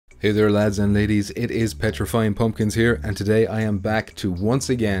Hey there lads and ladies, it is Petrifying Pumpkins here, and today I am back to once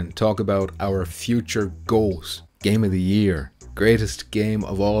again talk about our future goals. Game of the year, greatest game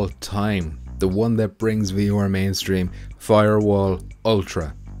of all time, the one that brings VR mainstream, Firewall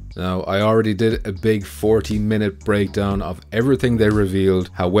Ultra. Now, I already did a big 40-minute breakdown of everything they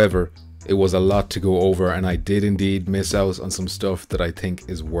revealed, however, it was a lot to go over and I did indeed miss out on some stuff that I think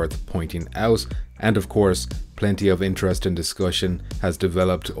is worth pointing out. And of course, plenty of interest and discussion has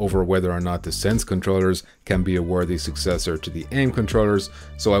developed over whether or not the Sense controllers can be a worthy successor to the aim controllers,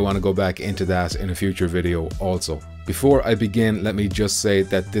 so I want to go back into that in a future video also. Before I begin, let me just say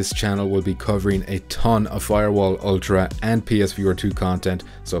that this channel will be covering a ton of Firewall Ultra and PSVR2 content,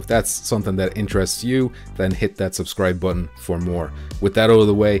 so if that's something that interests you, then hit that subscribe button for more. With that out of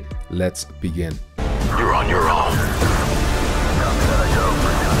the way, let's begin. You're on your own.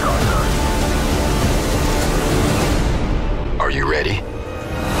 Are you ready?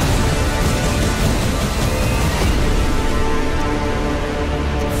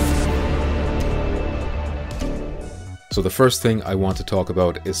 So the first thing I want to talk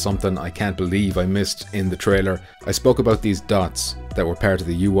about is something I can't believe I missed in the trailer. I spoke about these dots that were part of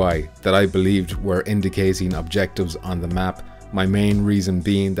the UI that I believed were indicating objectives on the map. My main reason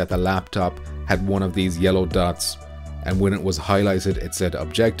being that the laptop had one of these yellow dots, and when it was highlighted it said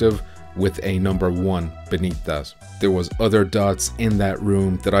objective with a number 1 beneath that. There was other dots in that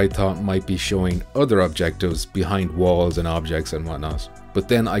room that I thought might be showing other objectives behind walls and objects and whatnot. But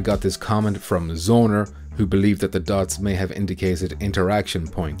then I got this comment from Zoner, who believed that the dots may have indicated interaction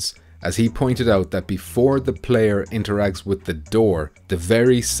points, as he pointed out that before the player interacts with the door, the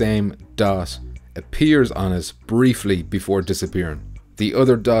very same dot appears on it briefly before disappearing. The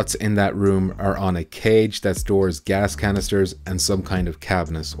other dots in that room are on a cage that stores gas canisters and some kind of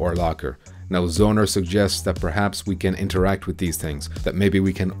cabinet or locker. Now Zoner suggests that perhaps we can interact with these things, that maybe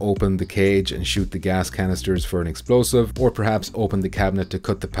we can open the cage and shoot the gas canisters for an explosive, or perhaps open the cabinet to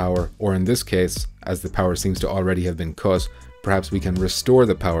cut the power, or in this case, as the power seems to already have been cut, perhaps we can restore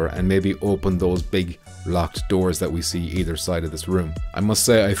the power and maybe open those big locked doors that we see either side of this room. I must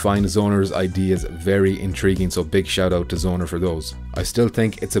say I find Zoner's ideas very intriguing, so big shout out to Zoner for those. I still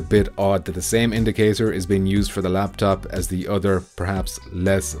think it's a bit odd that the same indicator is being used for the laptop as the other, perhaps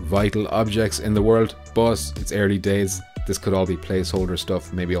less vital objects in the world, but it's early days. This could all be placeholder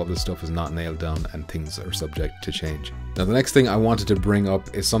stuff, maybe all this stuff is not nailed down and things are subject to change. Now the next thing I wanted to bring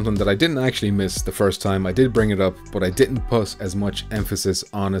up is something that I didn't actually miss the first time. I did bring it up, but I didn't put as much emphasis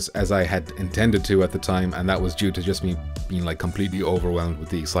on it as I had intended to at the time, and that was due to just me being like completely overwhelmed with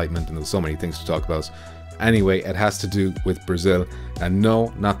the excitement and there was so many things to talk about. Anyway, it has to do with Brazil, and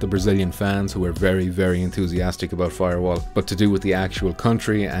no, not the Brazilian fans who are very enthusiastic about Firewall, but to do with the actual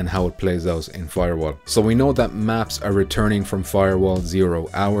country and how it plays out in Firewall. So we know that maps are returning from Firewall 0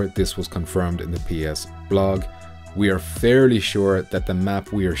 Hour. This was confirmed in the PS blog. We are fairly sure that the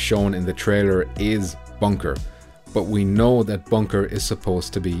map we are shown in the trailer is Bunker, but we know that Bunker is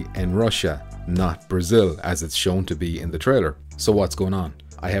supposed to be in Russia, not Brazil, as it's shown to be in the trailer. So what's going on?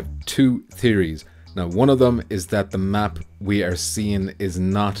 I have two theories. Now, one of them is that the map we are seeing is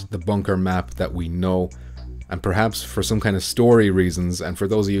not the Bunker map that we know, and perhaps for some kind of story reasons, and for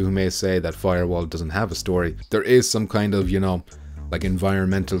those of you who may say that Firewall doesn't have a story, there is some kind of, you know, like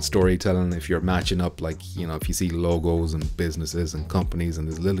environmental storytelling if you're matching up, like, you know, if you see logos and businesses and companies and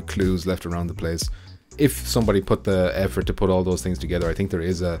there's little clues left around the place. If somebody put the effort to put all those things together, I think there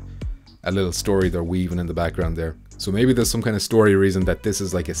is a little story they're weaving in the background there. So maybe there's some kind of story reason that this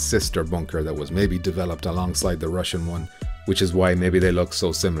is like a sister bunker that was maybe developed alongside the Russian one, which is why maybe they look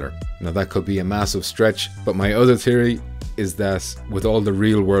so similar. Now that could be a massive stretch, but my other theory is that with all the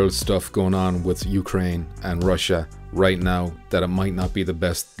real world stuff going on with Ukraine and Russia right now, that it might not be the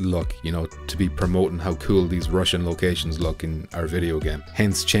best look, you know, to be promoting how cool these Russian locations look in our video game.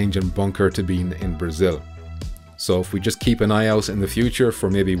 Hence changing Bunker to being in Brazil. So if we just keep an eye out in the future for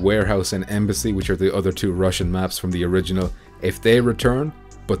maybe Warehouse and Embassy, which are the other two Russian maps from the original, if they return,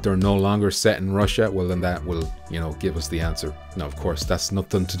 but they're no longer set in Russia, well then that will, you know, give us the answer. Now of course that's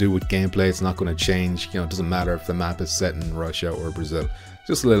nothing to do with gameplay, it's not going to change, you know, it doesn't matter if the map is set in Russia or Brazil.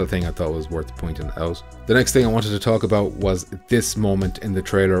 Just a little thing I thought was worth pointing out. The next thing I wanted to talk about was this moment in the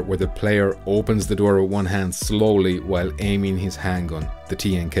trailer where the player opens the door with one hand slowly while aiming his handgun, the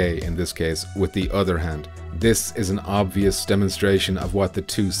TNK in this case, with the other hand. This is an obvious demonstration of what the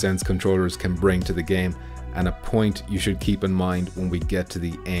two Sense controllers can bring to the game, and a point you should keep in mind when we get to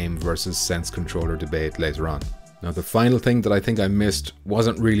the aim versus Sense controller debate later on. Now the final thing that I think I missed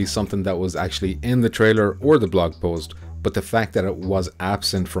wasn't really something that was actually in the trailer or the blog post, but the fact that it was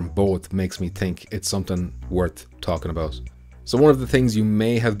absent from both makes me think it's something worth talking about. So one of the things you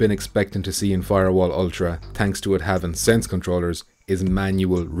may have been expecting to see in Firewall Ultra, thanks to it having sense controllers, is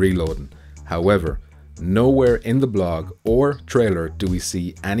manual reloading. However, nowhere in the blog or trailer do we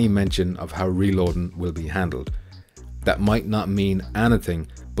see any mention of how reloading will be handled. That might not mean anything,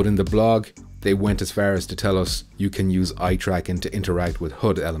 but in the blog they went as far as to tell us you can use eye tracking to interact with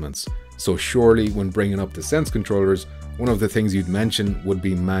HUD elements. So surely when bringing up the sense controllers, one of the things you'd mention would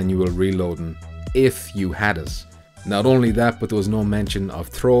be manual reloading, if you had it. Not only that, but there was no mention of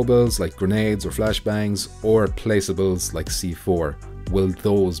throwables like grenades or flashbangs, or placeables like C4. Will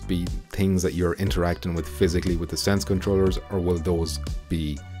those be things that you're interacting with physically with the sense controllers, or will those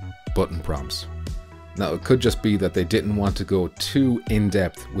be button prompts? Now, it could just be that they didn't want to go too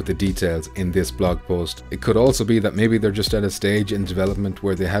in-depth with the details in this blog post. It could also be that maybe they're just at a stage in development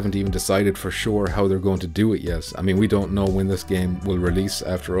where they haven't even decided for sure how they're going to do it yet. I mean, we don't know when this game will release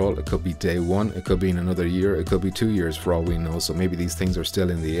after all. It could be day one, it could be in another year, it could be 2 years for all we know, so maybe these things are still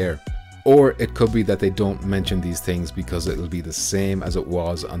in the air. Or it could be that they don't mention these things because it'll be the same as it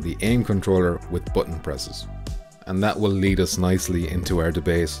was on the aim controller with button presses. And that will lead us nicely into our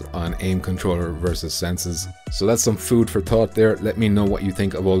debate on aim controller versus senses. So that's some food for thought there. Let me know what you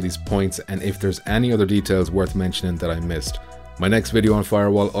think of all these points and if there's any other details worth mentioning that I missed. My next video on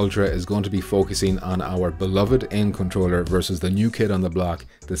Firewall Ultra is going to be focusing on our beloved aim controller versus the new kid on the block,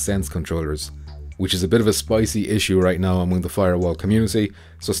 the sense controllers, which is a bit of a spicy issue right now among the Firewall community,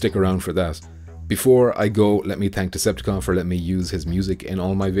 so stick around for that. Before I go, let me thank Decepticon for letting me use his music in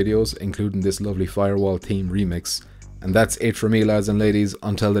all my videos, including this lovely Firewall theme remix. And that's it for me, lads and ladies.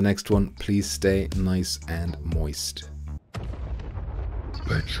 Until the next one, please stay nice and moist.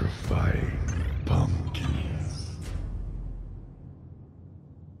 Petrifying punk.